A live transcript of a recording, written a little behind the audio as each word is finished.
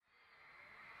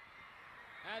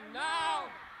And now,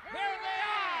 here they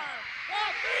are, the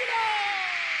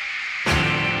Beatles!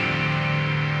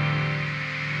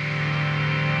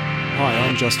 Hi,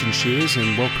 I'm Justin Shears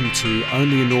and welcome to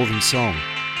Only a Northern Song.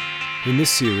 In this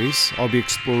series, I'll be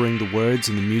exploring the words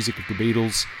and the music of the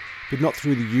Beatles, but not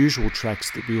through the usual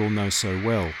tracks that we all know so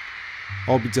well.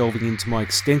 I'll be delving into my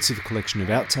extensive collection of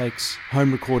outtakes,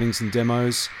 home recordings and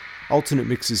demos, alternate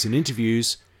mixes and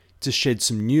interviews, to shed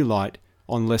some new light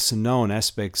on lesser known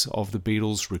aspects of the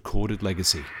Beatles' recorded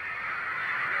legacy.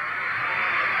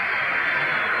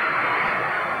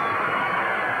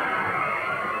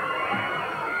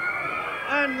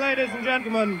 And ladies and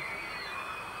gentlemen,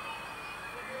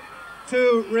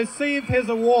 to receive his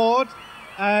award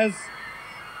as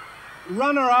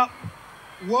runner-up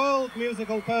world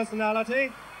musical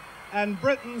personality and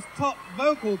Britain's top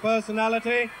vocal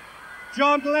personality,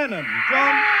 John Lennon.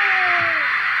 John.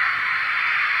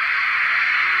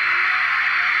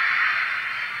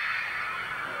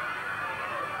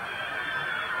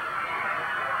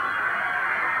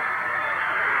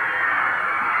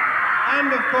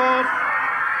 And of course,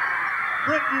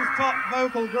 Britain's top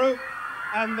vocal group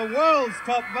and the world's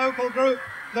top vocal group,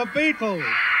 the Beatles.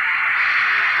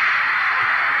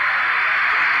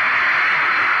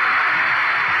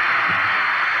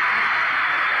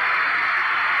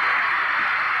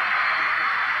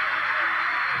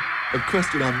 A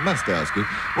question I must ask you,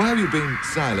 why have you been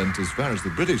silent as far as the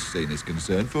British scene is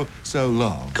concerned for so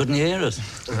long? Couldn't hear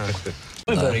us.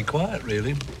 We're very quiet,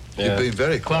 really. You've been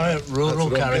very quiet. Rural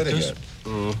characters.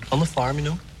 On the farm, you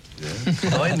know. Yeah.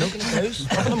 I had milk in the cows,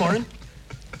 up in the morning.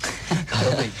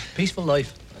 Lovely, peaceful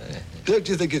life. Don't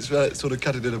you think it's sort of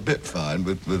cutting it a bit fine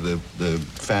with the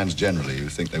fans generally who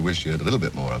think they wish you had a little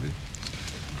bit more of you?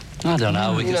 I don't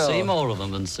know, we can see more of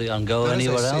them and go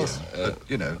anywhere else.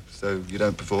 So you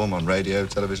don't perform on radio,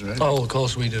 television, or anything? Oh, of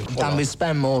course we do. And we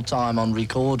spend more time on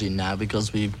recording now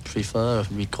because we prefer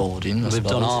recording. We've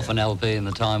done half an LP in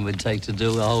the time we'd take to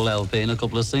do a whole LP and a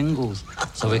couple of singles.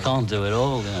 So we can't do it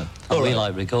all, you know. We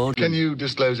like recording. Can you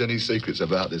disclose any secrets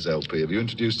about this LP? Have you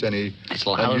introduced any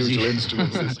unusual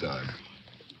instruments this time?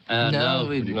 No.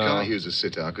 You can't use a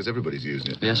sitar because everybody's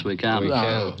using it. Yes, we can.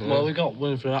 Well, we got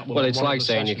room for that one. Well, it's like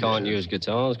saying you can't use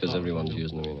guitars because everyone's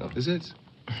using them, you know. Is it?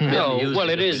 No, well,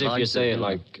 it is if you say it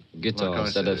like guitar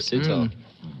instead of sitar.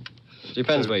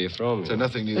 Depends where you're from. So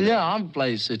nothing new. Yeah, I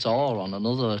play sitar on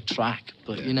another track,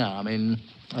 but,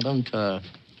 I don't care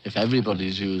if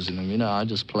everybody's using them, I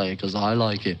just play because I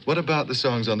like it. What about the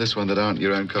songs on this one that aren't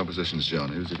your own compositions, John?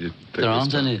 Whose have you picked? There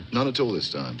aren't any. None at all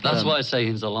this time? That's why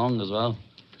Satan's along as well.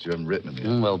 You haven't written them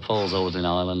yet? Well, Paul's always in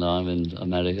Ireland, I'm in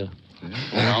America.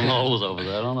 Yeah. I'm always over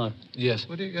there, aren't I? Yes.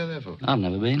 What do you go there for? I've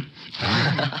never been.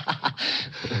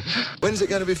 When's it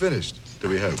going to be finished, do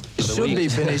we hope? It should be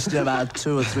finished in about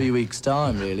 2 or 3 weeks'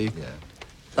 time, really. Yeah.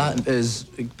 That is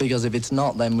because if it's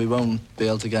not, then we won't be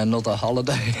able to get another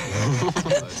holiday.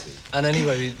 And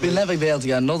anyway... We'll never be able to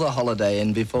get another holiday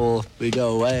in before we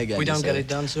go away again. We don't get it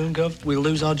done soon, Gov, we'll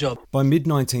lose our job. By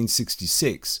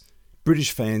mid-1966,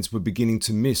 British fans were beginning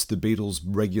to miss the Beatles'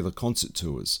 regular concert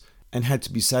tours and had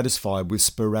to be satisfied with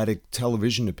sporadic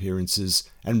television appearances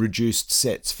and reduced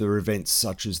sets for events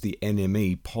such as the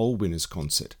NME Poll Winners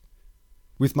concert.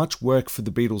 With much work for the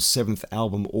Beatles' 7th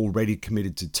album already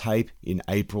committed to tape in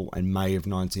April and May of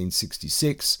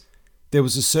 1966, there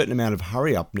was a certain amount of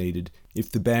hurry-up needed if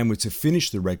the band were to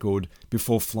finish the record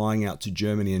before flying out to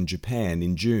Germany and Japan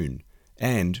in June,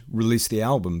 and release the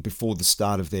album before the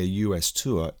start of their US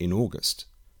tour in August.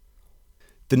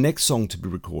 The next song to be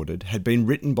recorded had been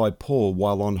written by Paul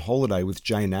while on holiday with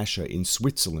Jane Asher in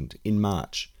Switzerland in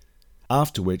March,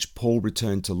 after which Paul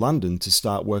returned to London to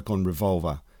start work on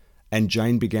Revolver, and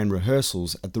Jane began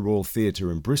rehearsals at the Royal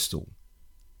Theatre in Bristol.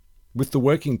 With the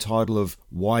working title of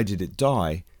Why Did It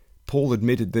Die?, Paul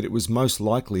admitted that it was most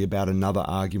likely about another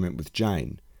argument with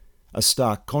Jane, a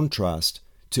stark contrast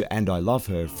to And I Love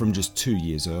Her from just 2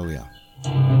 years earlier.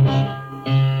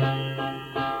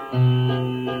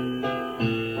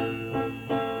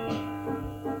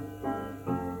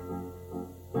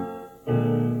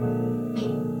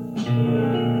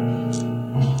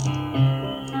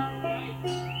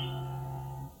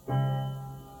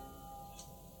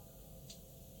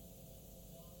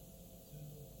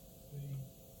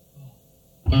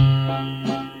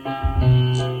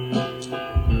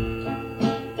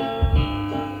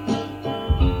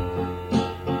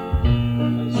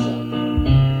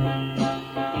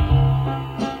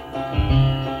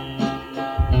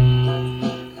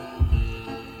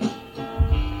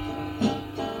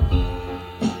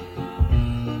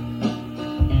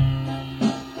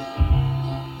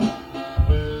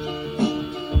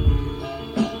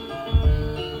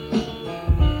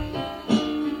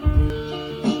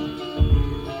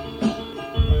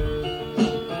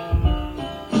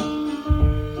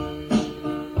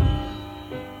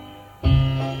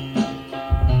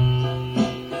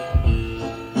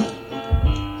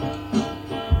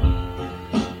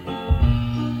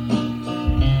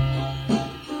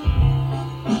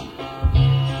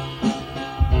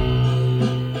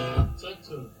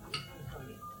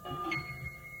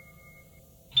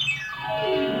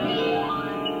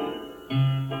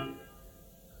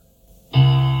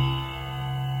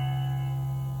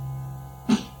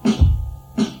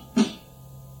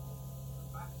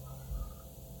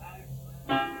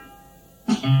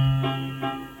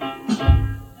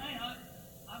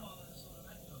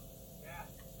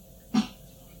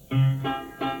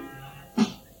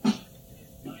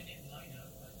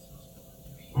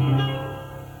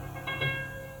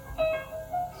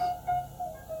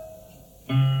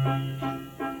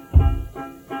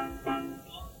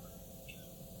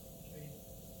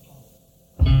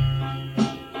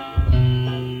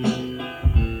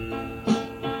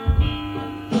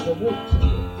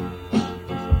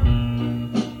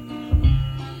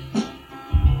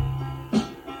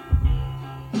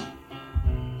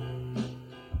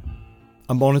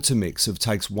 a monitor mix of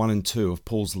takes 1 and 2 of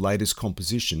Paul's latest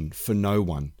composition, For No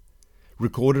One,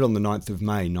 recorded on the 9th of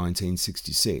May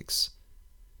 1966.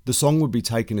 The song would be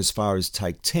taken as far as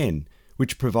take 10,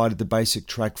 which provided the basic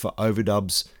track for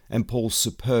overdubs and Paul's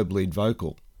superb lead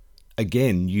vocal,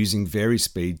 again using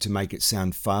vari-speed to make it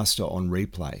sound faster on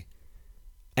replay.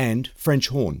 And French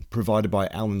horn, provided by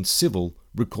Alan Civil,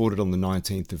 recorded on the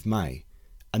 19th of May,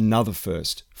 another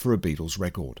first for a Beatles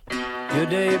record. Your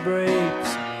day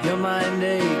breaks, your mind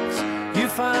aches, you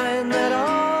find that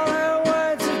all her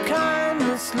words of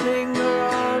kindness linger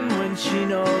on when she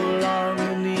no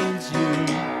longer needs you.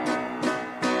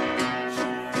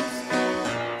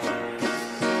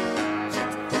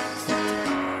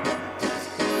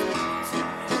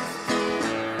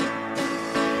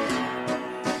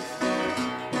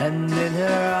 And in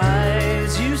her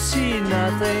eyes you see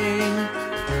nothing,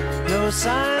 no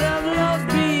sign of love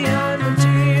behind the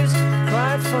tears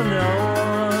cried for no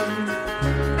one,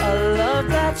 a love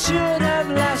that should have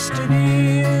lasted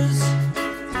years.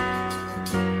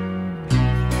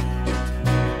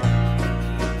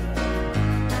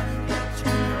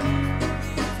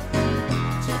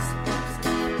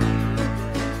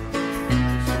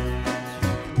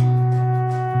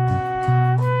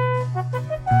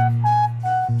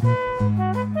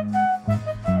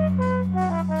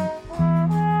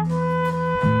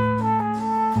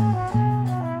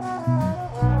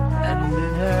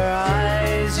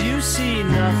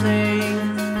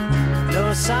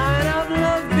 Sign of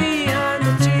love behind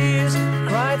the tears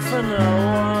cried for no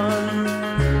one,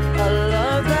 a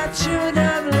love that should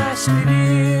have lasted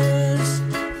years.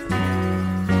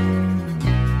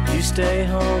 You stay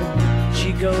home,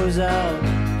 she goes out,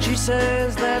 she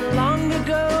says that long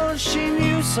ago she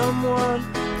knew someone,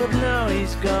 but now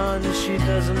he's gone, she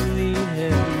doesn't need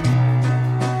him.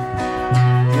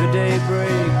 Your day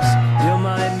breaks, your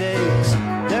mind aches,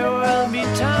 there will be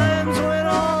times when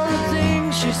all the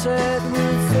things she said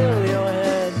will fill your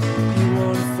head, you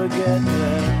won't forget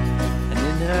her. And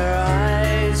in her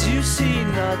eyes you see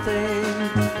nothing,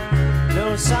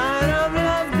 no sign of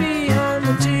love behind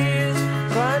the tears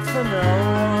cried for no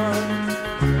one,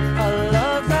 a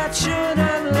love that should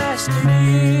have lasted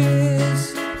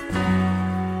years.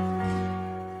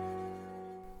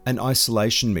 An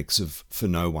isolation mix of For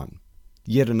No One,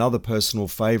 yet another personal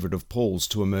favourite of Paul's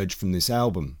to emerge from this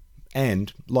album,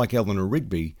 and, like Eleanor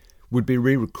Rigby, would be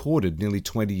re-recorded nearly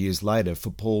 20 years later for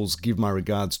Paul's Give My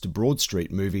Regards to Broad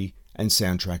Street movie and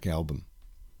soundtrack album.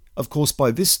 Of course,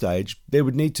 by this stage, there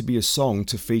would need to be a song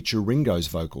to feature Ringo's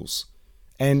vocals,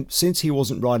 and since he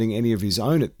wasn't writing any of his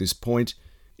own at this point,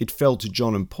 it fell to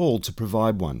John and Paul to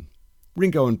provide one.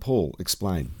 Ringo and Paul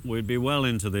explain. We'd be well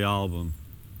into the album,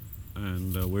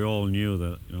 and we all knew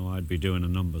that I'd be doing a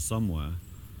number somewhere.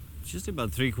 Just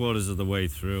about 3/4 of the way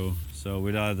through, so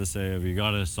we'd either say, have you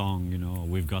got a song,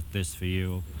 we've got this for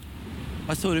you.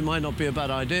 I thought it might not be a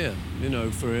bad idea,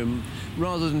 for him,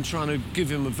 rather than trying to give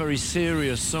him a very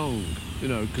serious song,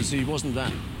 because he wasn't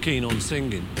that keen on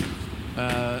singing.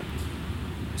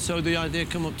 So the idea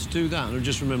came up to do that, and I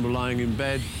just remember lying in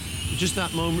bed, just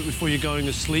that moment before you're going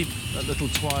to sleep, that little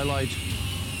twilight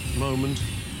moment,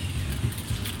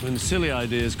 when silly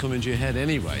ideas come into your head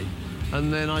anyway.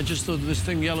 And then I just thought of this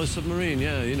thing, Yellow Submarine,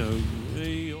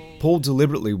 Paul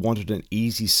deliberately wanted an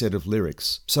easy set of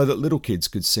lyrics so that little kids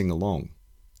could sing along.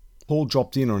 Paul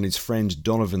dropped in on his friend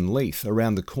Donovan Leith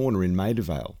around the corner in Maida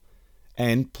Vale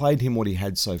and played him what he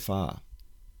had so far.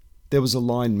 There was a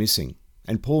line missing,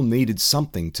 and Paul needed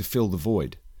something to fill the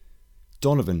void.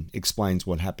 Donovan explains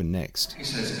what happened next. He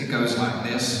says it goes like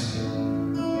this. In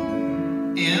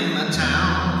the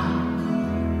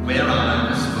town where I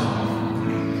was born,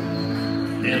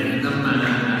 lived the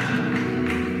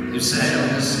man who sailed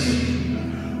the sea.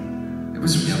 It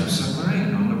was a Yellow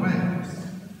Submarine on the way.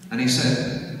 And he said,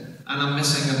 and I'm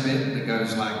missing a bit that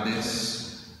goes like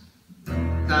this.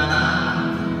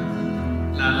 Da-da,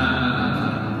 la-la, la-la,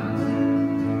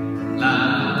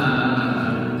 la-la.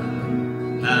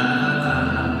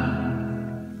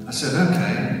 I said,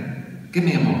 okay, give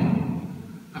me a moment.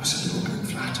 I was a little bit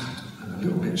flattered and a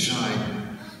little bit shy,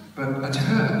 but I'd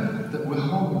heard that were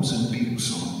holes in Beatles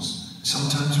songs.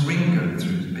 Sometimes Ringo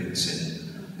threw bits in,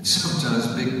 and sometimes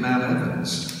Big Mal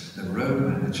Evans, the road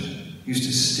manager, used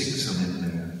to stick some in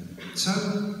there. So,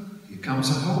 here comes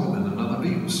a hole in another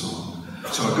Beatles song.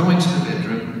 So I go into the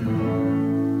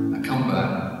bedroom, I come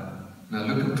back, and I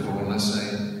look at Paul and I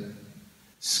say,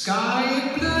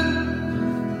 sky blue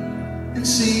and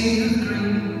sea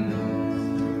green,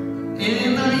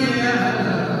 in a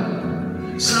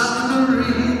yellow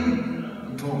submarine.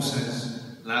 And Paul says,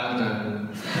 that'll do.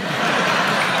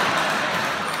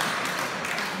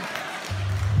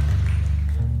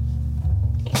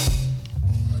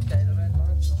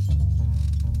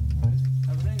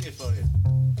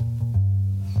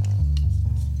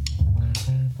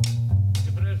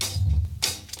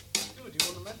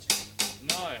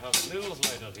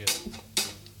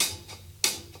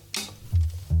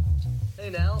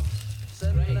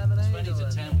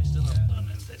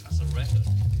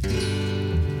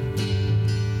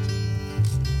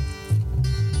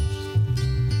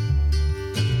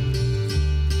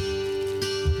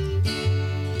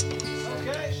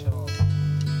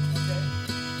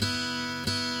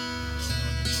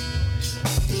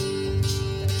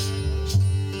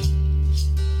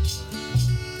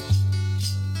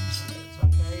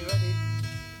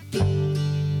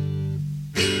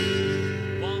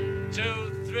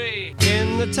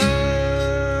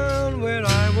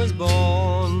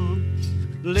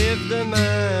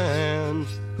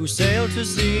 who sailed to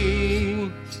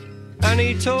sea, and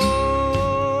he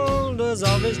told us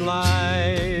of his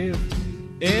life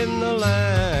in the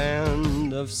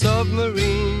land of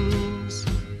submarines.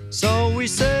 So we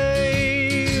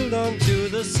sailed on to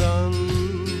the sun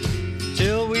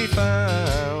till we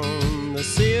found the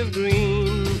sea of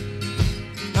green,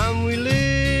 and we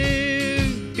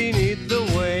lived beneath the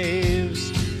waves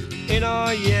in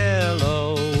our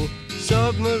yellow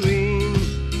submarine.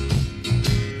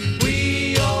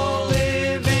 We all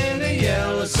live in a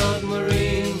yellow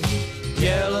submarine,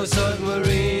 yellow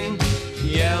submarine,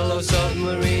 yellow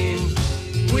submarine.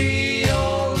 We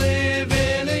all live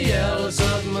in a yellow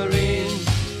submarine,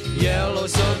 yellow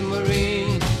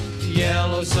submarine,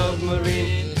 yellow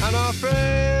submarine. And our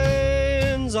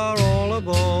friends are all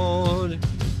aboard.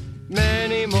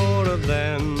 Many more of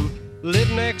them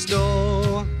live next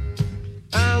door,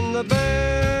 and the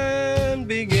band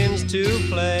begins to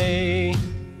play.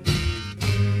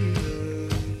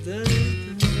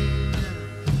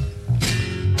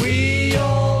 We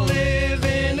all live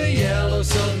in a yellow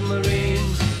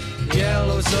submarine,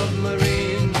 yellow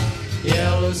submarine,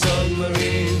 yellow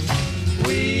submarine.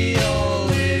 We all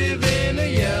live in a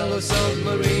yellow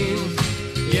submarine,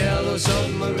 yellow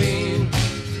submarine,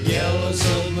 yellow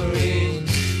submarine.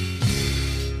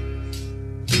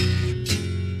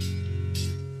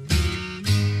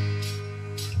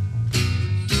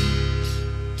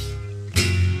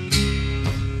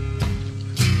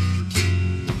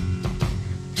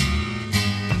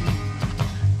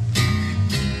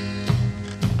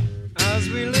 As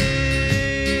we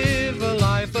live a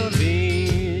life of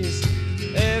ease,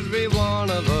 every one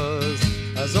of us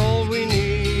has all we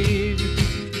need.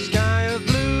 Sky of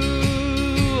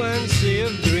blue and sea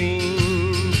of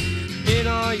green in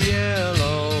our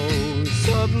yellow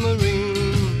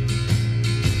submarine.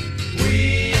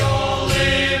 We all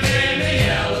live in a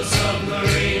yellow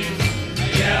submarine, a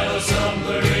yellow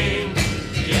submarine,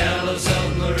 yellow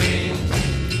submarine.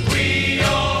 We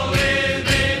all live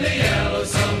in a yellow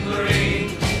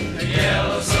submarine, a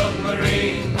yellow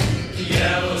submarine, a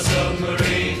yellow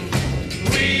submarine.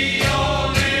 We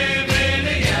all live in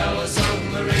a yellow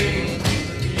submarine,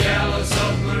 yellow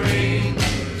submarine,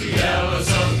 yellow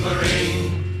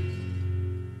submarine.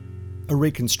 A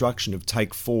reconstruction of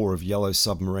Take 4 of Yellow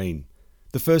Submarine,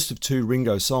 the first of two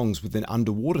Ringo songs with an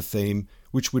underwater theme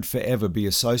which would forever be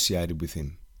associated with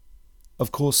him.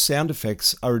 Of course, sound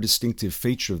effects are a distinctive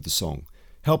feature of the song,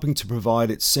 helping to provide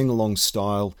its sing-along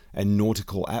style and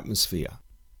nautical atmosphere.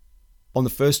 On the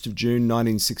 1st of June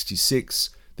 1966,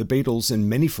 the Beatles and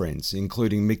many friends,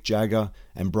 including Mick Jagger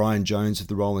and Brian Jones of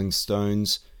the Rolling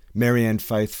Stones, Marianne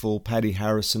Faithfull, Paddy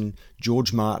Harrison,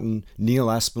 George Martin,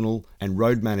 Neil Aspinall and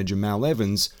road manager Mal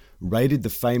Evans raided the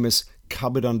famous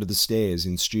Cupboard Under the Stairs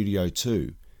in Studio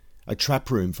 2, a trap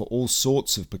room for all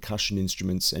sorts of percussion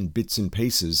instruments and bits and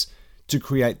pieces to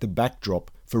create the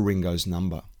backdrop for Ringo's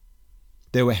number.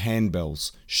 There were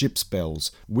handbells, ship's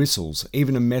bells, whistles,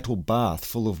 even a metal bath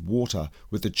full of water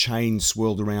with a chain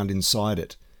swirled around inside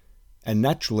it, and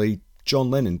naturally John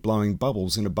Lennon blowing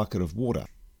bubbles in a bucket of water.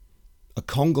 A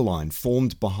conga line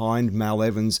formed behind Mal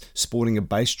Evans sporting a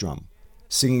bass drum,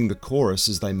 singing the chorus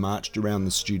as they marched around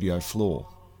the studio floor.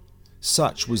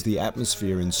 Such was the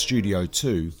atmosphere in Studio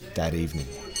 2 that evening.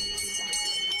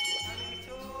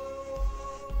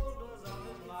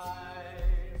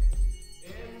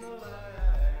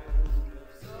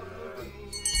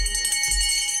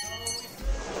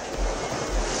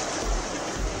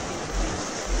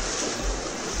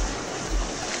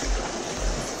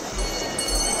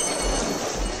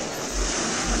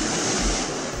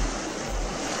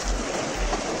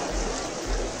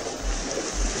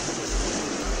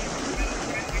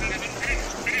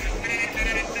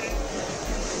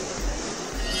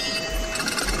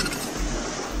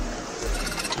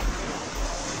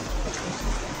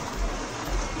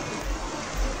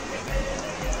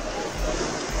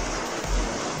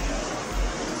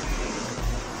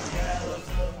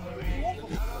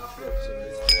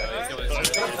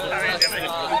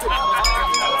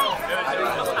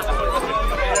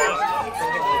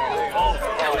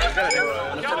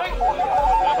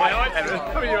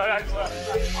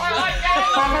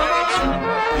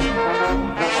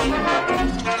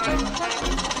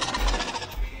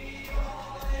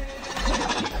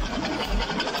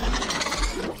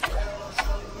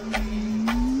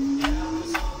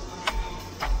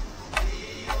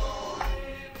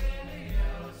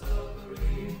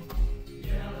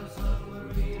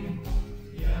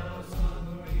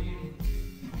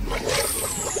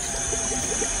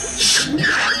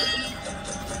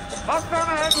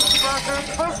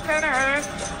 Fuß in der Höhe.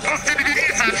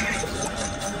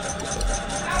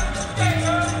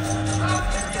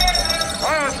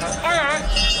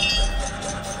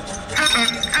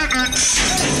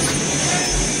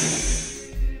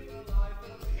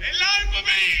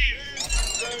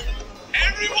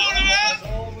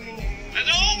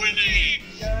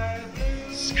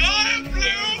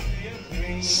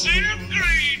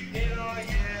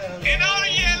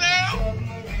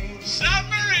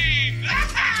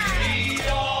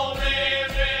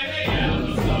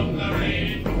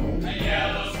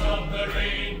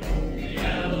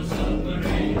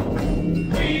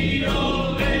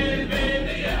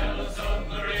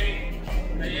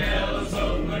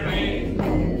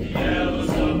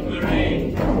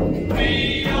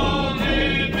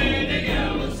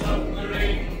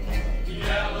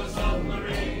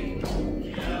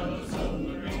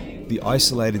 the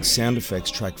isolated sound effects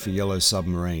track for Yellow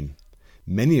Submarine,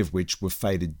 many of which were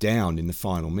faded down in the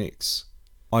final mix.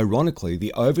 Ironically,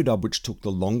 the overdub which took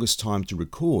the longest time to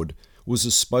record was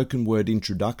a spoken word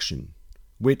introduction,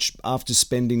 which, after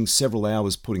spending several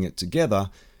hours putting it together,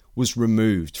 was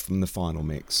removed from the final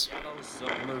mix. Yellow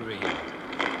Submarine.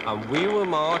 And we will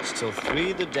march till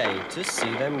 3 the day to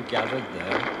see them gathered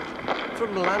there.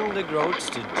 From Lander Groats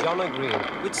to John O'Green,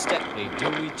 with Stepney do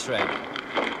we tread.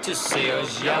 To see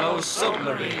us Yellow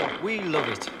Submarine, we love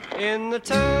it. In the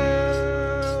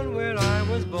town where I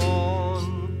was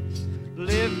born,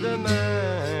 lived a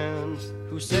man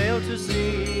who sailed to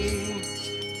sea,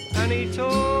 and he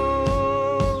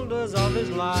told us of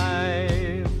his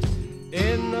life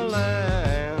in the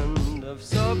land of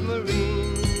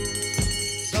submarines.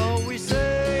 So we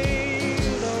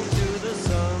sailed on to the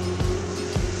sun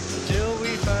till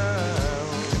we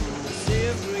found the sea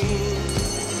of green,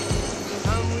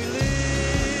 and we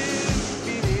lived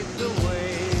beneath the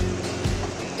waves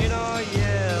in our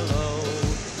yellow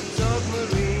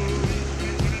submarine.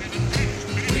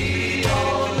 We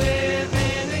all live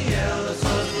in a yellow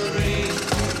submarine,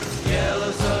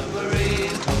 yellow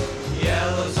submarine,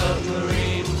 yellow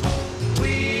submarine.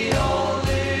 We all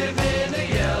live in a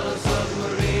yellow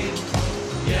submarine,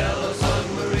 yellow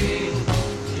submarine,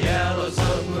 yellow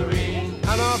submarine.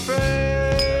 And our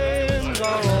friends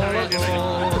are all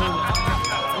aboard.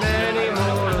 Many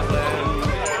more of them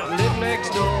live next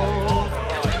door.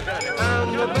 And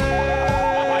the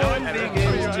band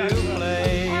begins to play.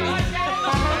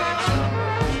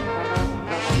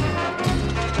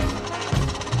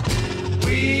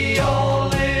 We all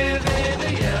live in a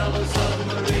yellow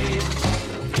submarine,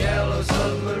 yellow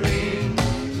submarine,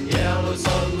 yellow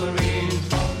submarine.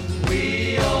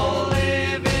 We all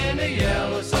live in a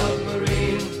yellow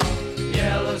submarine,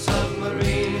 yellow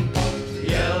submarine,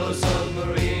 yellow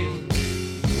submarine.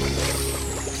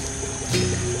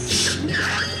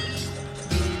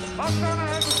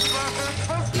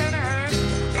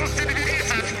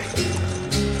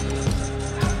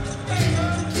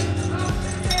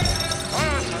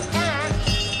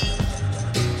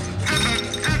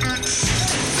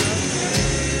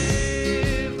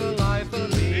 Live a life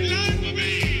of ease.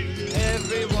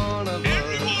 Every one of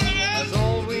us has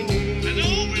all we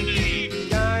need.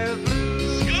 Sky of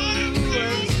blue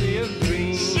and sea of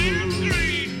green.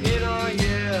 In our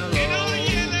yellow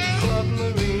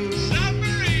submarine.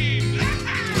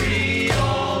 We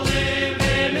all live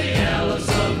in a yellow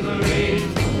submarine,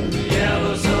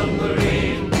 yellow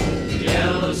submarine,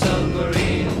 yellow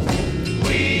submarine.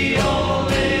 We all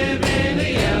live in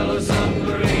a yellow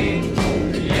submarine,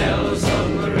 yellow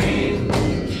submarine,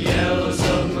 yellow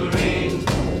submarine.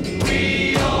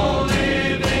 We all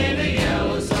live in a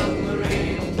yellow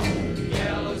submarine,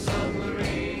 yellow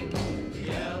submarine,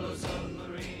 yellow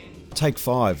submarine. Take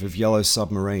 5 of Yellow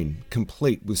Submarine,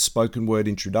 complete with spoken word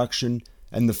introduction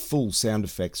and the full sound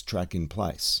effects track in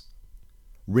place.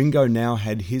 Ringo now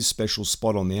had his special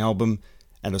spot on the album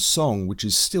and a song which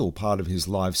is still part of his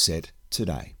live set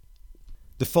today.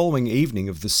 The following evening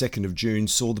of the 2nd of June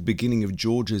saw the beginning of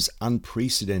George's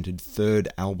unprecedented third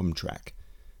album track.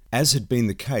 As had been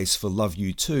the case for Love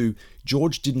You Too,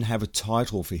 George didn't have a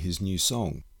title for his new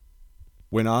song.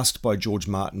 When asked by George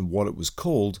Martin what it was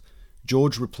called,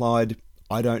 George replied,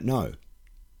 "I don't know."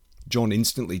 John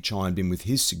instantly chimed in with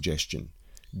his suggestion,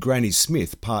 Granny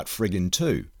Smith Part Friggin'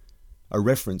 2, a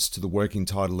reference to the working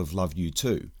title of Love You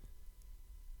Too.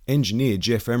 Engineer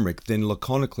Jeff Emmerich then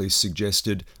laconically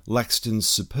suggested Laxton's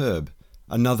Superb,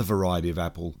 another variety of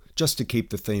apple, just to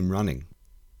keep the theme running.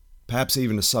 Perhaps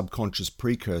even a subconscious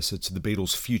precursor to the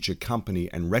Beatles' future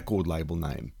company and record label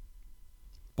name.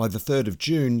 By the 3rd of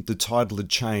June, the title had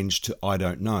changed to I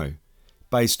Don't Know,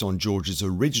 based on George's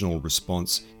original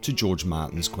response to George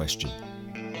Martin's question.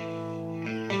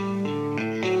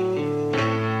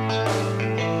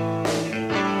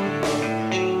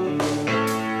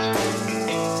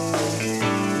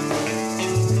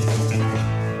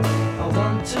 I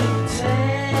want to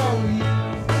tell you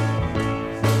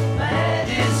that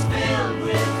is filled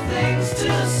with things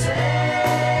to say.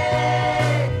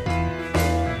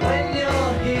 When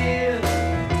you're here,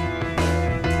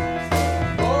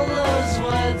 all those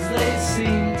words they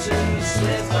seem to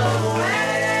slip away.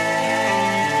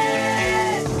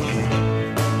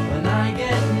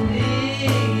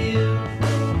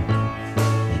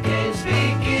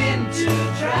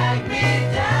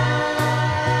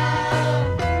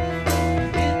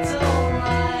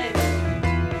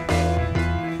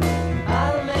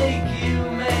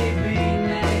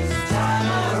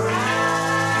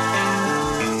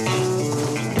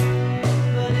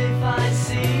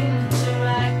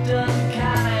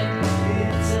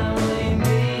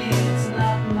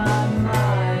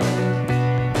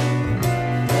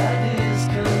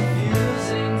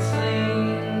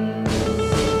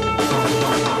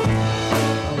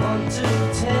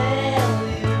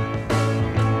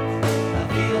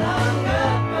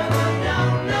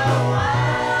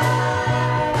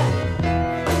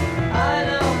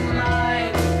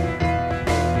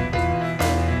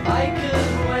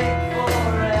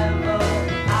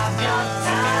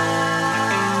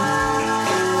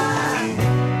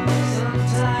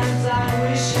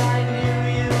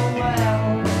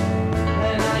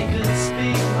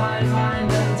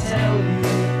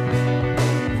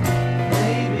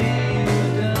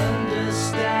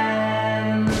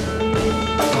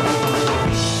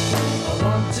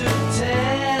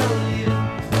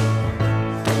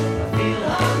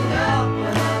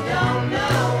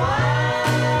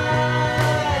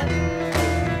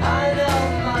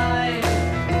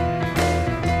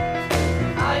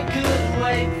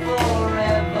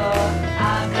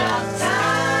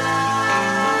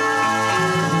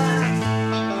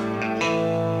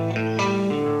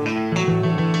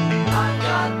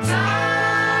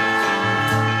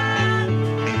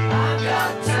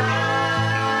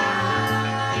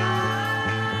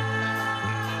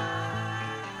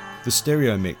 the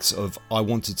stereo mix of I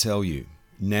Want to Tell You,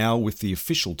 now with the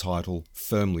official title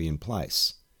firmly in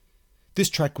place. This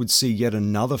track would see yet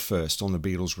another first on the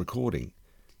Beatles recording,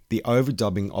 the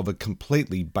overdubbing of a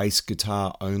completely bass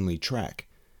guitar only track,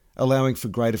 allowing for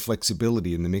greater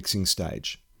flexibility in the mixing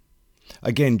stage.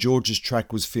 Again, George's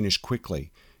track was finished quickly,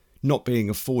 not being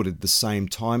afforded the same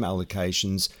time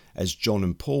allocations as John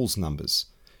and Paul's numbers,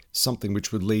 something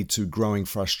which would lead to growing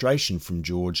frustration from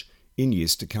George in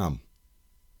years to come.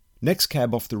 Next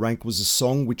cab off the rank was a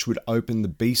song which would open the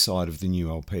B-side of the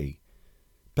new LP.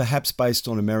 Perhaps based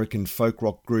on American folk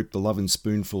rock group The Lovin'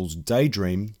 Spoonful's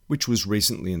Daydream, which was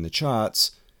recently in the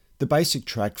charts, the basic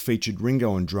track featured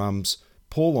Ringo on drums,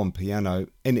 Paul on piano,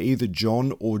 and either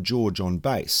John or George on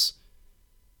bass.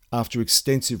 After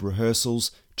extensive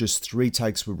rehearsals, just 3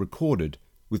 takes were recorded,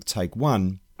 with take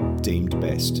 1 deemed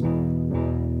best.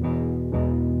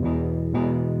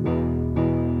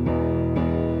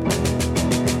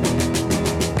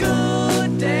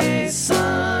 Good day,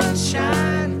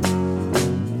 sunshine.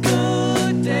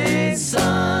 Good day,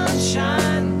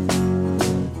 sunshine.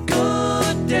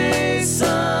 Good day,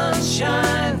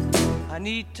 sunshine. I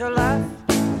need to laugh,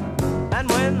 and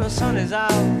when the sun is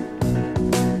out,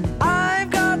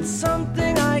 I've got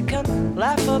something I can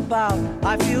laugh about.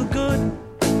 I feel good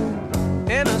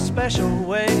in a special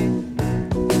way.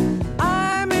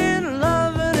 I'm in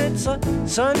love and it's a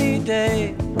sunny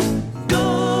day.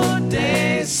 Good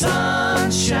day,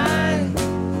 sunshine.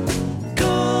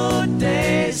 Good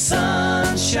day,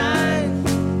 sunshine.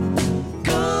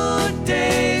 Good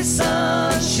day,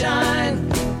 sunshine.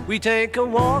 We take a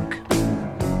walk,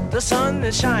 the sun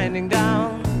is shining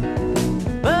down,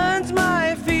 burns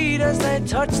my feet as they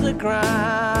touch the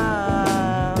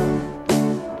ground.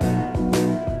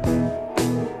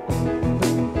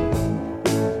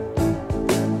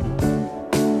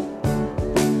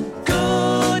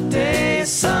 Good day,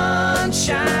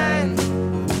 sunshine.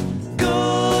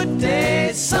 Good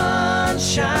day,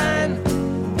 sunshine.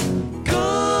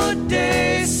 Good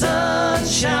day,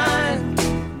 sunshine.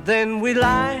 Then we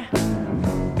lie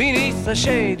beneath a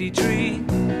shady tree.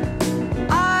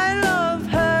 I love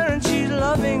her and she's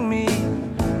loving me.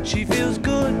 She feels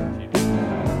good,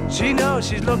 she knows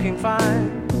she's looking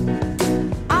fine.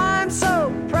 I'm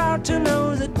so proud to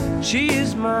know that she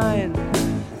is mine.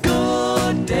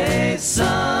 Good day,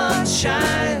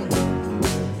 sunshine.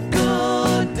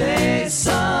 Good day,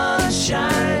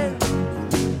 sunshine.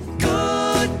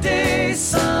 Good day,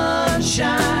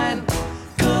 sunshine.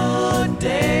 Good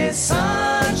day,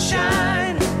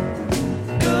 sunshine.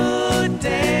 Good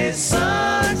day,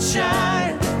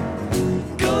 sunshine.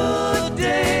 Good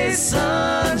day,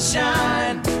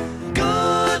 sunshine.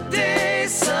 Good day,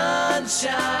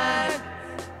 sunshine.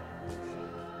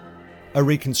 A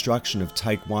reconstruction of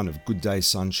take 1 of Good Day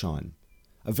Sunshine,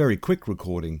 a very quick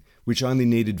recording which only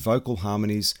needed vocal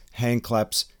harmonies, hand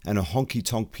claps and a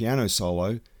honky-tonk piano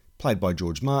solo, played by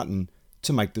George Martin,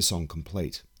 to make the song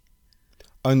complete.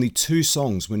 Only 2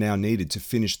 songs were now needed to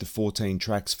finish the 14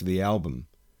 tracks for the album,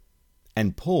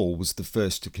 and Paul was the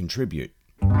first to contribute.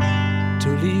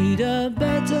 To lead a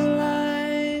better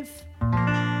life,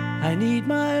 I need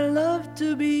my love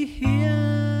to be here.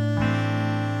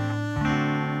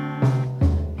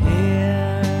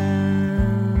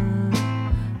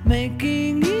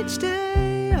 Making each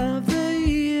day of the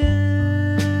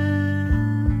year,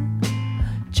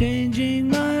 changing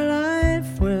my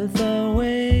life with a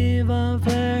wave of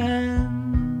her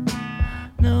hand.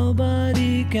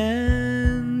 Nobody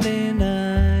can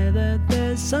deny that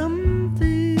there's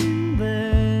something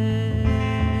there,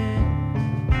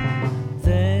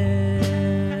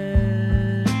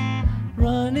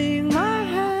 running my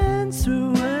hands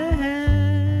through her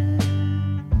hair.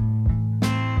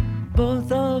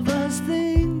 Both of us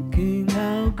thinking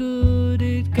how good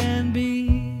it can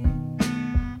be.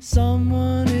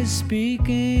 Someone is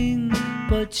speaking,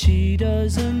 but she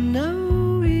doesn't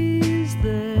know he's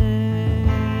there.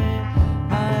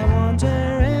 I want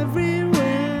her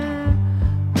everywhere,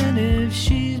 and if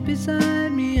she's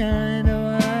beside me, I know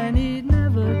I need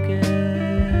never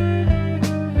care.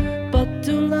 But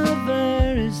to love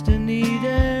her is to need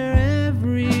her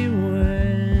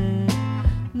everywhere,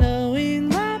 knowing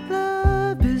that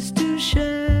love is to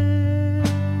share.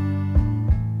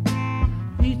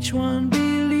 Each one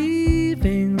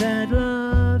believing that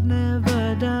love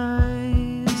never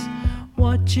dies,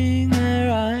 watching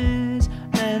her eyes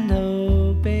and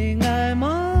hoping I'm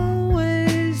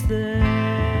always there.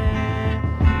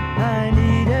 I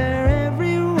need her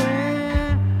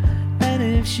everywhere, and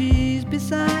if she's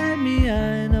beside me,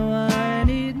 I know I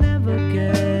need never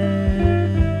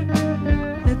care.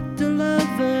 That to love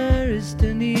her is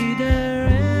to need her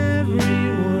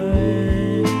everywhere.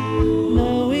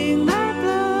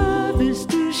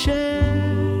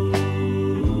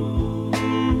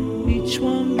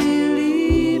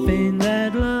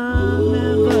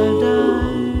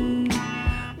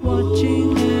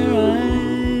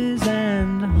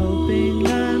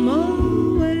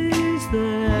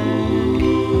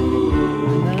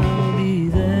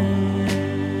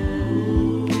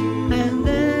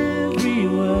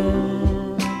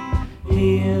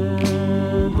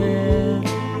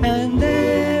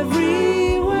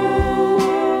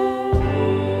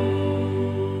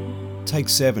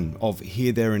 7 of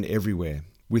Here, There and Everywhere,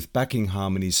 with backing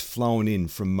harmonies flown in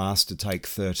from Master Take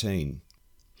 13.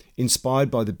 Inspired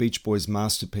by the Beach Boys'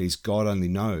 masterpiece God Only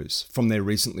Knows from their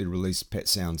recently released Pet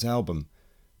Sounds album,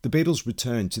 the Beatles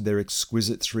returned to their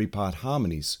exquisite three-part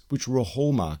harmonies, which were a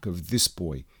hallmark of This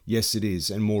Boy, Yes It Is,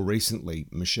 and more recently,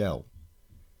 Michelle.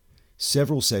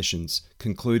 Several sessions,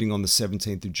 concluding on the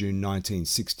 17th of June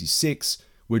 1966,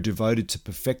 were devoted to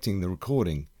perfecting the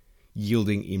recording,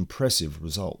 yielding impressive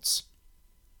results.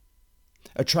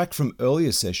 A track from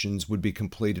earlier sessions would be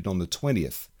completed on the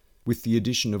 20th, with the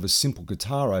addition of a simple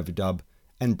guitar overdub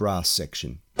and brass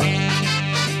section. I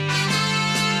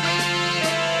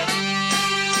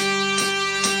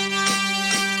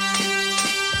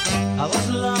was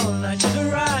alone, I took a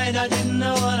ride, I didn't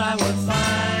know what I would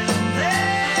find there.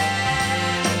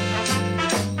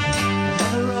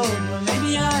 Another road where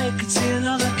maybe I could see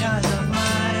another kind of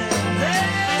mind there.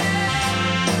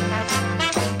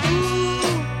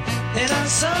 Ooh, and I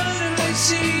suddenly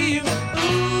see you.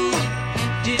 Ooh,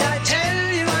 did I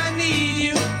tell you I need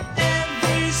you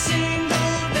every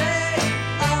single day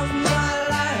of my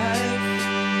life?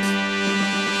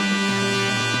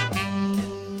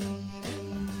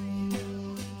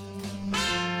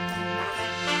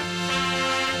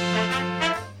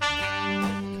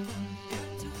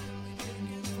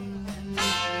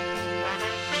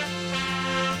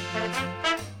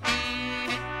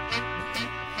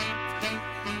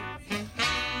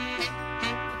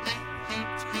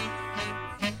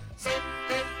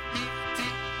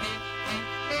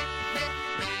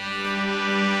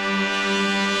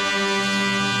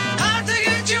 Hard to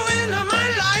get you into my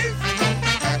life.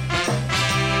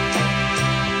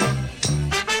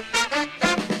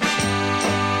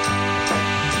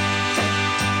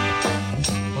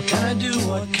 What can I do?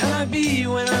 What can I be?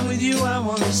 When I'm with you, I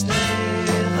want to stay there.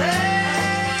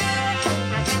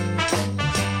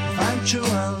 If I'm true,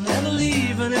 I'll never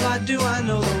leave, and if I do, I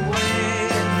know the way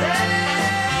there.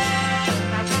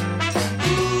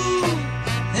 Ooh,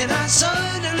 and I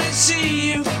suddenly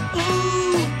see you.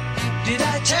 Ooh, did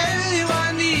I tell you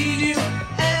I need you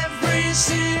every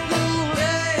single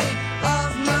day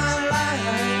of my life?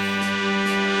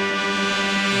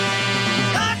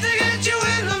 Got to get you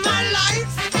into my life.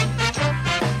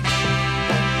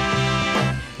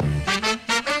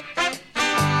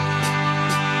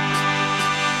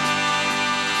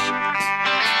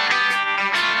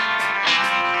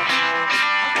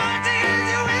 Got to get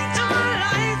you into my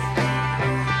life.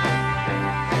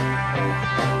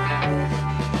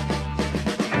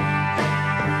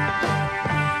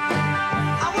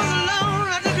 I was alone,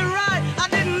 I took a ride, I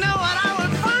didn't know what I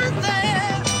would find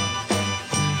there.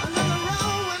 Another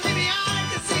road where maybe I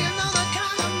could see another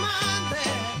kind of mind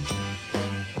there.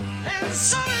 And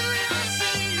suddenly I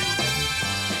see you.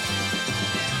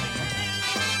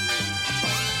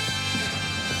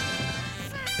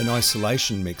 An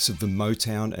isolation mix of the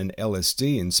Motown and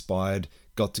LSD inspired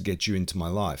Got to Get You Into My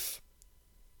Life.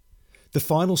 The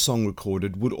final song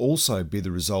recorded would also be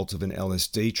the result of an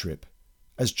LSD trip,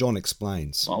 as John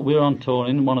explains. Well, we were on tour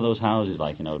in one of those houses,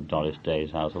 like, Doris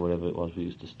Day's house or whatever it was we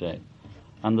used to stay.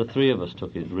 And the three of us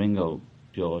took it, Ringo,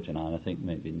 George and I think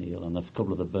maybe Neil, and a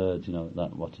couple of the Birds,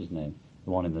 that, what's his name?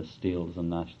 The one in the Steels and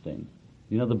Nash thing.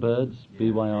 You know the Birds?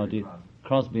 BYRD?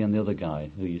 Crosby and the other guy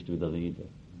who used to be the leader.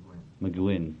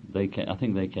 McGuinn, I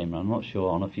think they came around, I'm not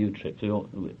sure, on a few trips.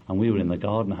 And we were in the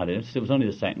garden, had it. It was only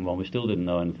the second one. We still didn't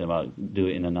know anything about do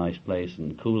it in a nice place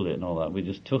and cool it and all that. We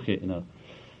just took it, And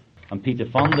Peter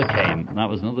Fonda came, and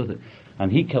that was another thing.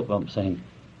 And he kept up saying,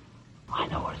 I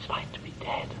know what it's like to be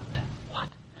dead. What?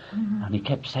 Mm-hmm. And he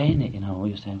kept saying it, we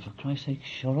were saying, for Christ's sake,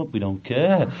 shut up, we don't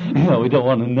care. We don't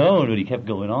want to know. But he kept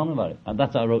going on about it. And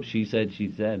that's how I wrote She Said, She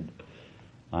Said.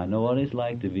 I know what it's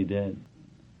like to be dead.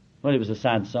 Well, it was a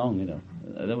sad song,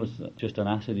 That was just an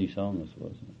acidy song, I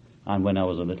suppose. And when I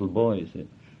was a little boy, you see.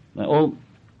 A lot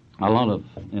of,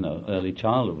 early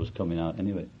childhood was coming out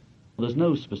anyway. There's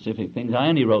no specific things. I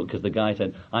only wrote because the guy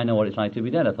said, I know what it's like to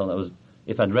be dead. I thought that was,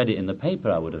 if I'd read it in the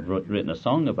paper, I would have written a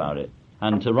song about it.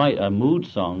 And to write a mood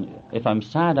song, if I'm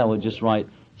sad, I would just write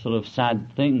sort of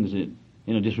sad things.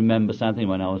 Just remember sad things.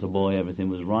 When I was a boy, everything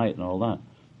was right and all that,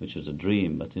 which was a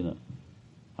dream, but,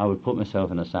 I would put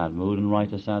myself in a sad mood and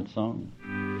write a sad song.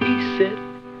 He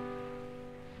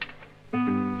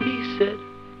said,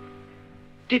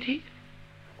 did he?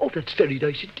 Oh, that's very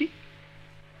nice indeed.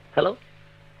 Hello?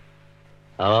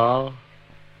 Hello?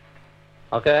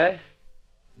 Okay.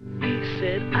 He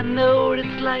said, I know what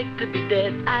it's like to be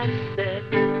dead. I said,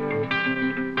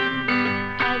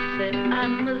 I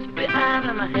must be out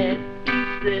of my head. He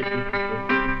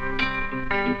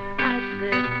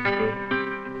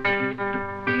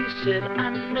said, said, I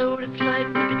know what it's like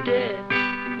to be dead.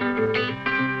 He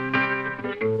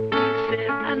said,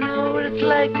 I know what it's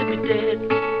like to be dead.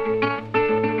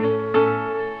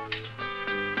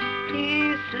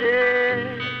 He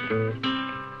said,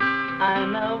 I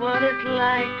know what it's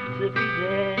like to be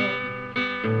dead.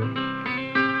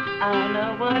 I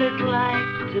know what it's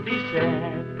like to be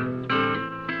sad.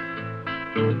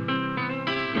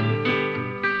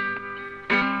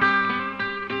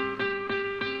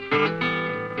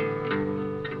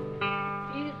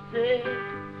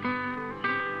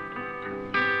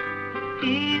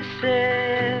 He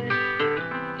said,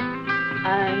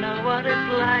 I know what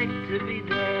it's like to be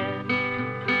dead.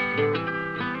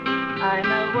 I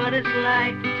know what it's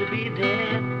like to be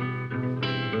dead.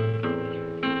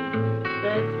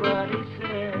 That's what he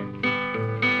said.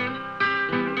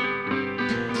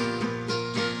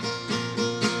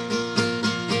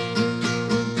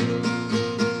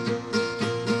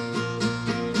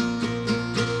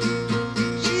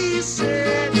 She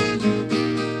said,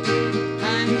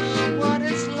 I know what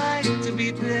it's like to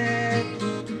be dead.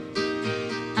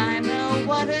 I know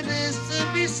what it is to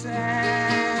be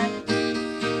sad.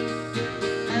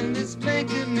 And it's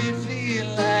making me feel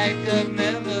like I've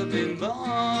never been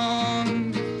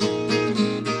born.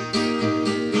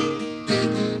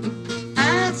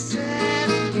 I said,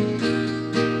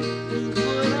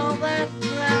 put all that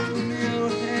crap in your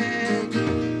head.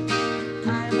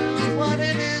 I know what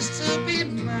it is to be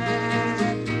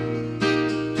mad.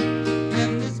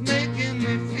 And it's making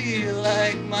me feel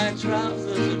like my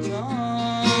trousers are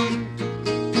torn.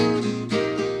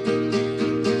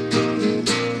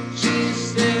 She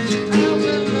said, I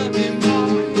will love you more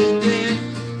when you're dead.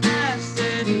 I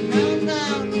said, no,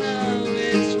 no, no,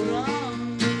 it's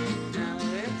wrong. No,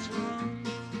 it's wrong.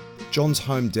 John's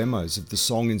home demos of the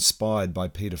song inspired by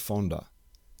Peter Fonda.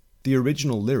 The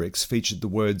original lyrics featured the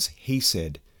words "he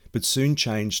said," but soon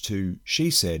changed to "she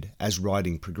said" as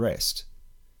writing progressed.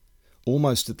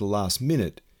 Almost at the last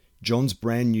minute, John's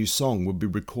brand new song would be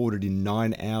recorded in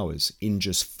 9 hours in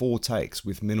just 4 takes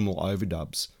with minimal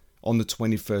overdubs on the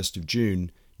 21st of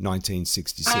June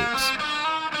 1966.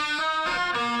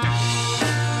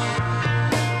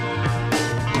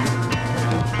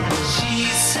 She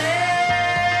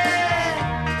said,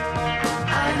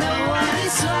 I know what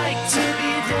it's like to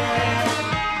be dead.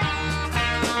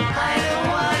 I know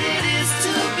what it is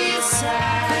to be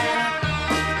sad.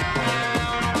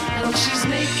 And she's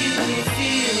making me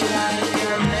feel like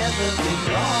I'll never be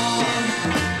wrong.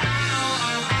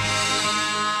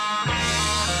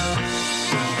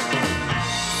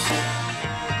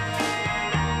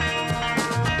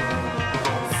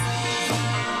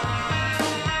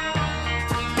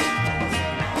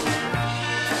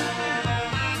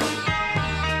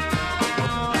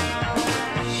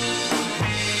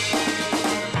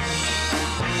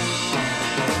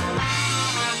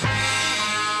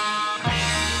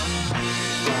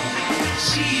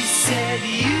 She said,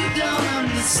 you don't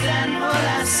understand what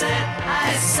I said.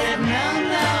 I said, no,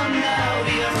 no, no,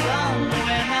 you're wrong.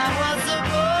 When I was a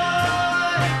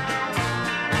boy,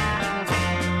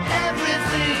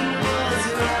 everything was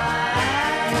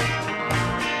right.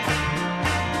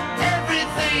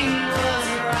 Everything was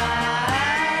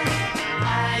right.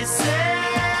 I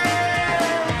said,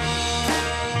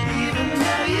 even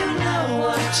though you know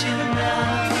what you know,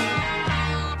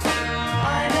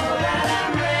 I know that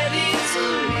I'm ready to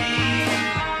leave.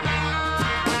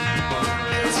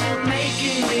 'Cause you're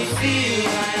making me feel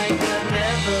like I'll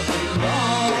never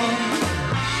belong.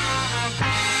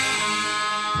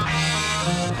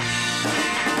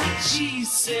 She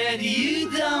said, you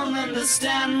don't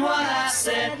understand what I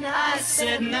said. I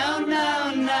said, no,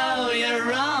 no, no, you're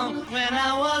wrong. When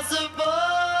I was a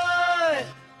boy,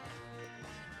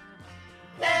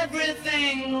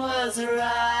 everything was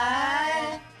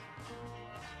right.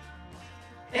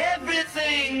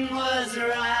 Everything was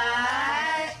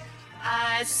right.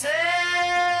 I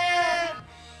said,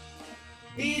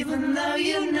 even though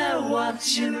you know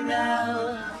what you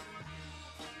know,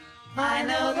 I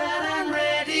know that I'm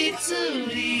ready to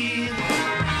leave.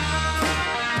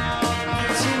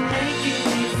 'Cause you're making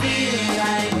me feel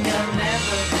like I'll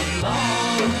never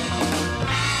belong.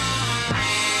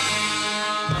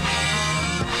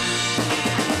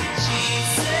 She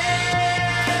said,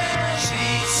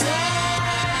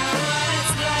 what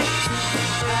it's like to be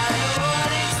right,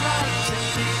 what it's like to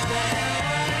be bad,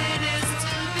 what it is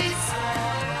to be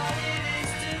sad, what it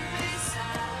is to be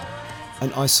sad.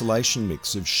 An isolation mix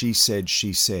of She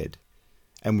Said,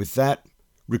 and with that,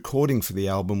 recording for the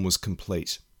album was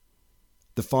complete.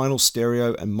 The final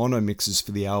stereo and mono mixes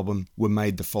for the album were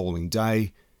made the following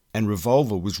day, and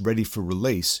Revolver was ready for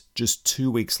release just 2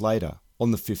 weeks later,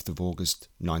 on the 5th of August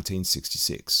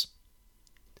 1966.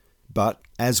 But,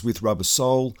 as with Rubber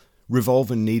Soul,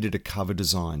 Revolver needed a cover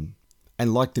design,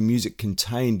 and like the music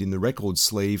contained in the record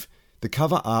sleeve, the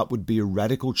cover art would be a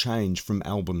radical change from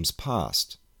albums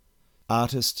past.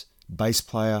 Artist, bass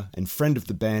player and friend of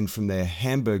the band from their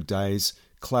Hamburg days,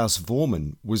 Klaus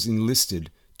Voormann, was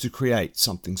enlisted to create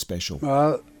something special.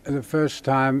 Well, the first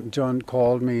time John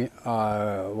called me,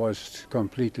 I was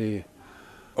completely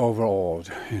overawed.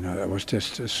 It was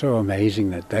just so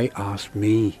amazing that they asked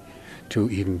me to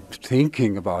even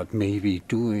thinking about maybe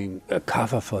doing a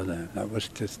cover for them. That was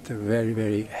just very,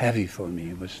 very heavy for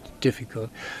me. It was difficult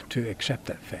to accept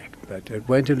that fact. But it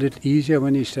went a little easier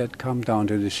when he said, come down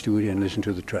to the studio and listen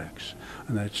to the tracks.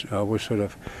 And that was sort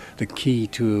of the key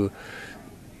to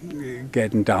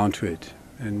getting down to it.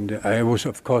 And I was,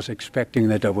 of course, expecting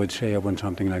that I would say I want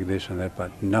something like this and that,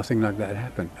 but nothing like that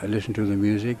happened. I listened to the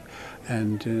music,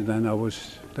 and then I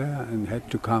was there and had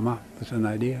to come up with an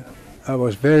idea. It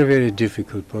was very, very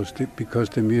difficult because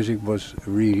the music was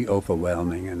really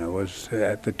overwhelming, and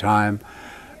at the time,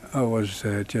 I was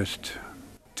just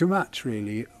too much,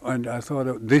 really. And I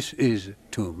thought, this is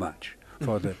too much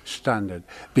for the standard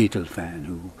Beatles fan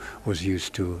who was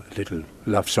used to little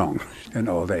love songs and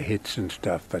all their hits and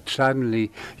stuff. But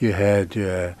suddenly you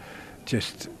had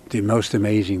just the most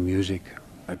amazing music.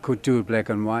 I could do it black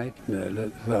and white.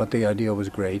 I thought the idea was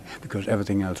great because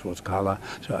everything else was color,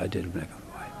 so I did black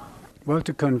and white. Well,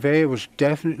 to convey was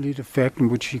definitely the fact in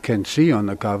which you can see on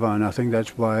the cover, and I think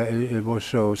that's why it was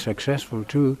so successful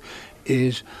too,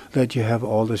 is that you have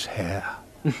all this hair.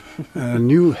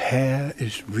 New hair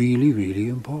is really, really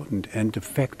important, and the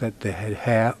fact that they had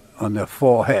hair on their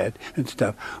forehead and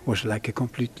stuff was like a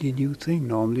completely new thing.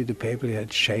 Normally the people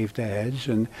had shaved their heads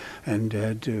and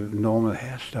had a normal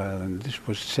hairstyle, and this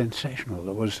was sensational.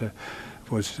 It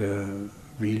was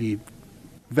really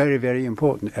very, very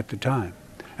important at the time.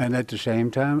 And at the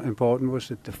same time, important was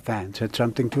that the fans had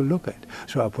something to look at.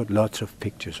 So I put lots of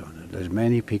pictures on it, as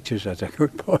many pictures as I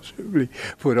could possibly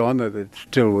put on it that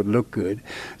still would look good,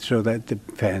 so that the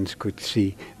fans could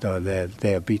see their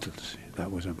Beatles.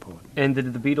 That was important. And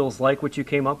did the Beatles like what you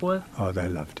came up with? Oh, they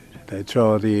loved it. They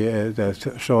saw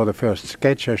the first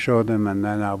sketch I showed them, and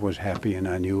then I was happy, and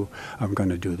I knew I'm going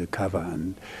to do the cover,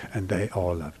 and they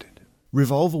all loved it.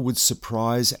 Revolver would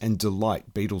surprise and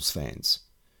delight Beatles fans.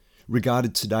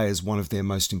 Regarded today as one of their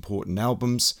most important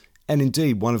albums, and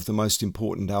indeed one of the most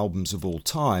important albums of all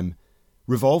time,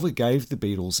 Revolver gave the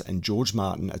Beatles and George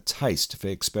Martin a taste for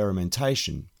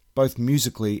experimentation, both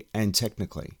musically and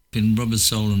technically. In Rubber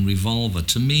Soul and Revolver,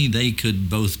 to me, they could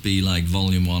both be like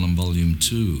Volume 1 and Volume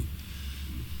 2.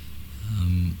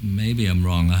 Maybe I'm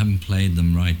wrong, I haven't played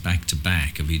them right back to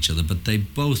back of each other, but they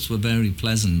both were very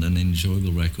pleasant and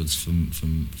enjoyable records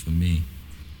for me.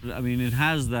 I mean, it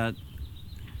has that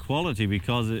quality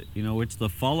because it's the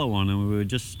follow-on, and we were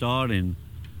just starting,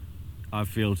 I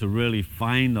feel, to really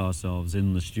find ourselves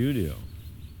in the studio,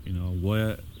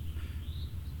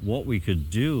 what we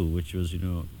could do, which was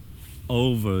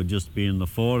over just being the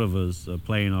four of us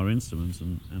playing our instruments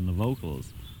and the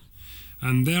vocals.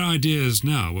 And their ideas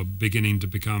now were beginning to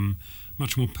become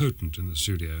much more potent in the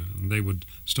studio, and they would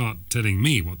start telling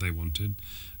me what they wanted,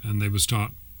 and they would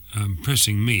start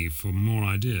pressing me for more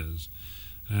ideas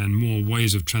and more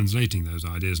ways of translating those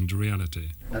ideas into reality.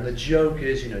 And the joke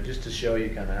is, just to show you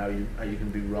kind of how you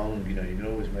can be wrong, you can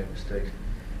always make mistakes.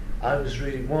 I was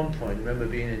really, at one point, I remember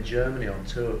being in Germany on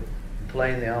tour, and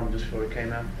playing the album just before it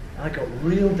came out. I got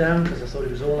real down because I thought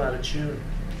it was all out of tune.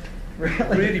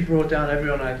 Really brought down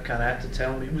everyone. I kind of had to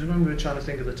tell me. It was when we were trying to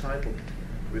think of the title,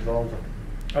 Revolver.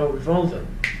 Oh, Revolver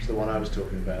is the one I was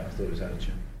talking about. I thought it was out of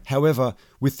tune. However,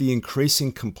 with the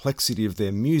increasing complexity of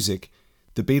their music,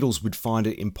 the Beatles would find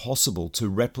it impossible to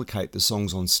replicate the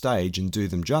songs on stage and do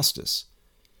them justice,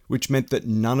 which meant that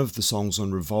none of the songs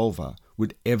on Revolver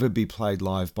would ever be played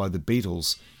live by the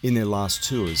Beatles in their last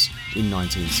tours in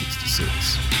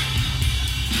 1966.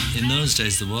 In those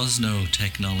days, there was no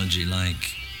technology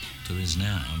like there is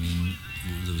now. I mean,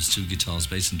 there was 2 guitars,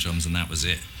 bass and drums, and that was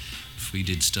it. If we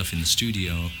did stuff in the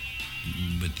studio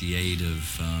with the aid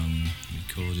of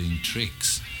recording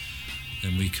tricks,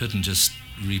 then we couldn't just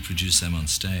reproduce them on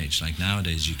stage. Like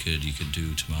nowadays you could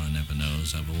do Tomorrow Never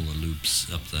Knows, have all the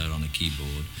loops up there on a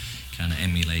keyboard, kind of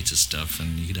emulator stuff,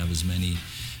 and you could have as many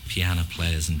piano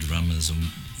players and drummers and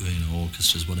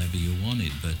orchestras, whatever you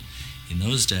wanted. But in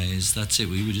those days, that's it.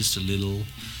 We were just a little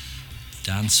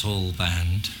dance hall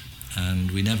band,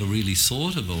 and we never really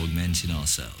thought of augmenting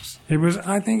ourselves.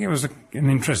 I think it was an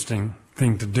interesting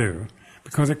thing to do,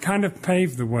 because it kind of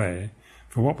paved the way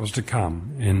for what was to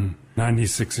come in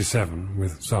 1967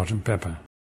 with Sgt. Pepper.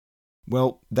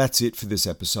 Well, that's it for this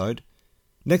episode.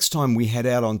 Next time we head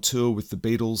out on tour with the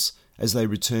Beatles as they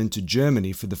return to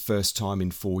Germany for the first time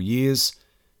in 4 years,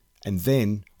 and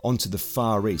then on to the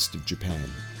far east of Japan.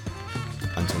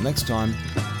 Until next time.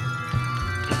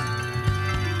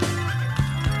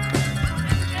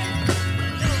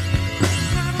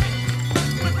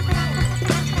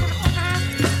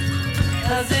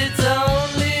 'Cause it's